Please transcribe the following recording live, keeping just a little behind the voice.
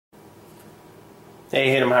Hey,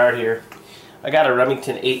 hit 'em hard here. I got a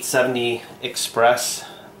Remington 870 Express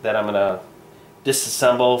that I'm gonna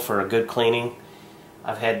disassemble for a good cleaning.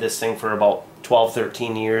 I've had this thing for about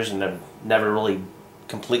 12-13 years and I've never really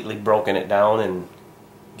completely broken it down and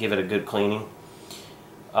give it a good cleaning.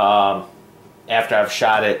 After I've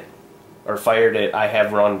shot it or fired it, I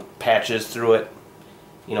have run patches through it,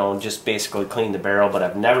 you know, just basically clean the barrel, but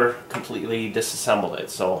I've never completely disassembled it.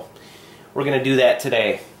 So we're gonna do that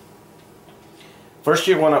today. First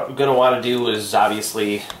you're going to want to do is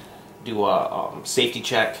obviously do a safety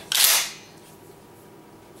check.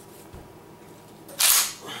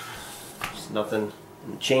 There's nothing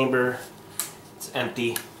in the chamber. It's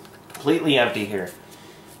empty. Completely empty here.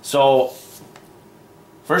 So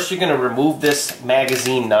first you're going to remove this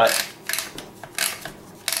magazine nut.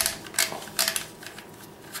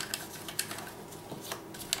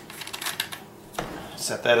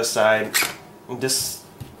 Set that aside. And just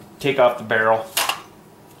take off the barrel.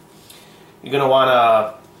 You're going to want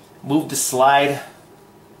to move the slide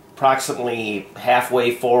approximately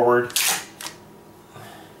halfway forward.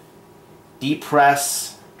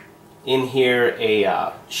 Depress in here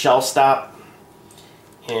a shell stop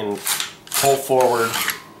and pull forward,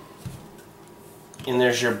 and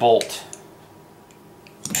there's your bolt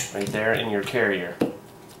right there in your carrier.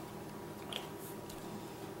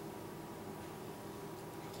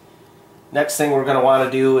 Next thing we're going to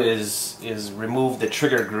want to do is remove the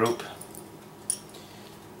trigger group.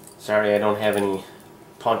 Sorry, I don't have any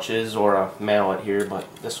punches or a mallet here,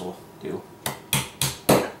 but this will do.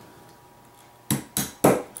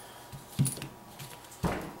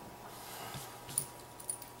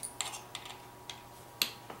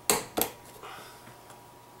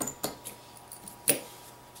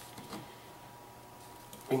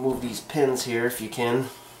 Remove these pins here if you can.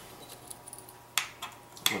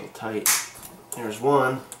 A little tight. There's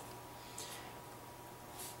one,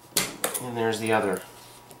 and there's the other.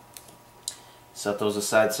 Set those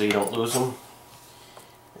aside so you don't lose them,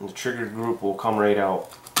 and the trigger group will come right out.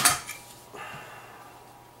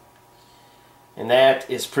 And that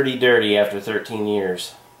is pretty dirty after 13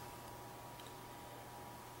 years.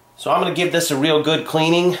 So I'm going to give this a real good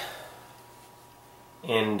cleaning,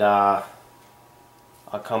 and I'll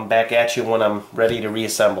come back at you when I'm ready to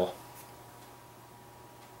reassemble.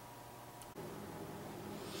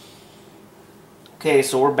 Okay,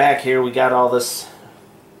 so we're back here. We got all this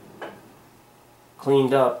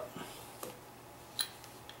cleaned up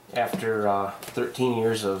after 13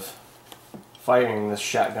 years of firing this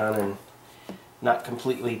shotgun and not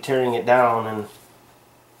completely tearing it down and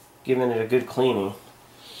giving it a good cleaning.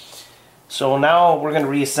 So now we're going to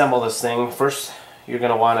reassemble this thing. First you're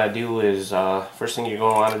going to want to do is first thing you're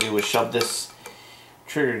going to want to do is shove this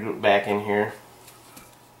trigger group back in here,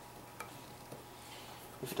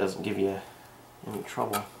 if it doesn't give you any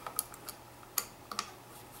trouble.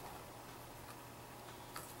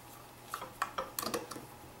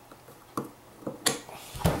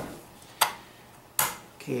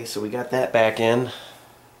 Okay, so we got that back in.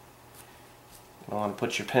 You want to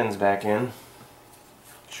put your pins back in. Make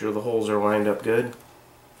sure the holes are lined up good.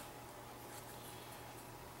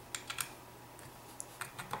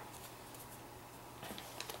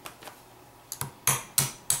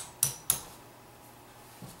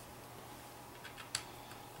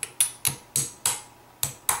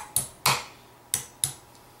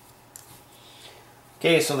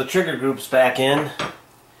 Okay, so the trigger group's back in.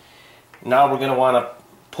 Now we're going to want to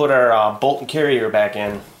put our bolt and carrier back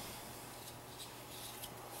in.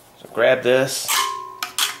 So grab this,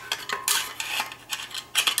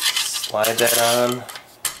 slide that on,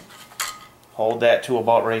 hold that to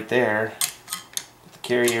about right there, put the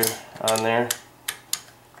carrier on there,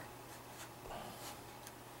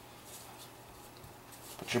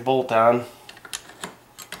 put your bolt on.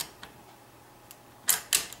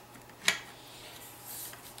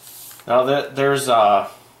 Now there's a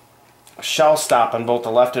shell stop on both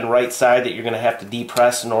the left and right side that you're going to have to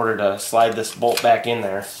depress in order to slide this bolt back in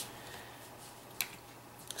there.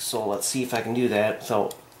 So let's see if I can do that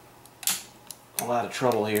without a lot of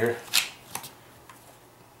trouble here.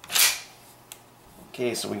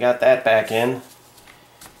 Okay, so we got that back in.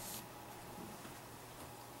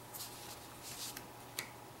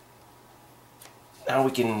 Now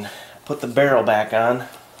we can put the barrel back on.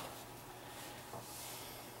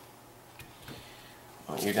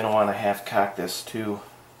 You're going to want to half cock this too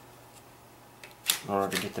in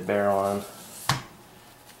order to get the barrel on.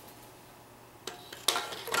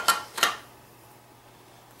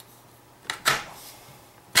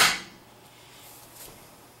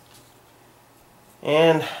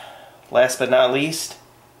 And last but not least,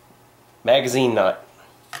 magazine nut.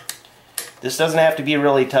 This doesn't have to be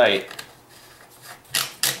really tight.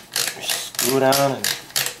 Just screw it on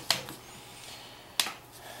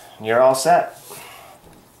and you're all set.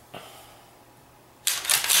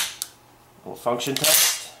 Little function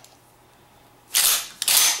test.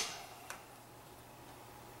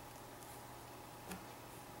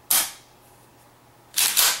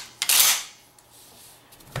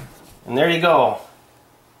 And there you go.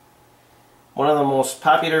 One of the most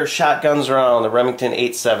popular shotguns around, the Remington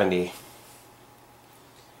 870.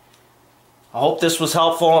 I hope this was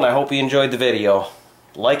helpful and I hope you enjoyed the video.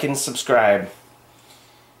 Like and subscribe.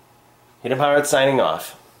 Hit 'em hard signing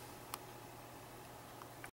off.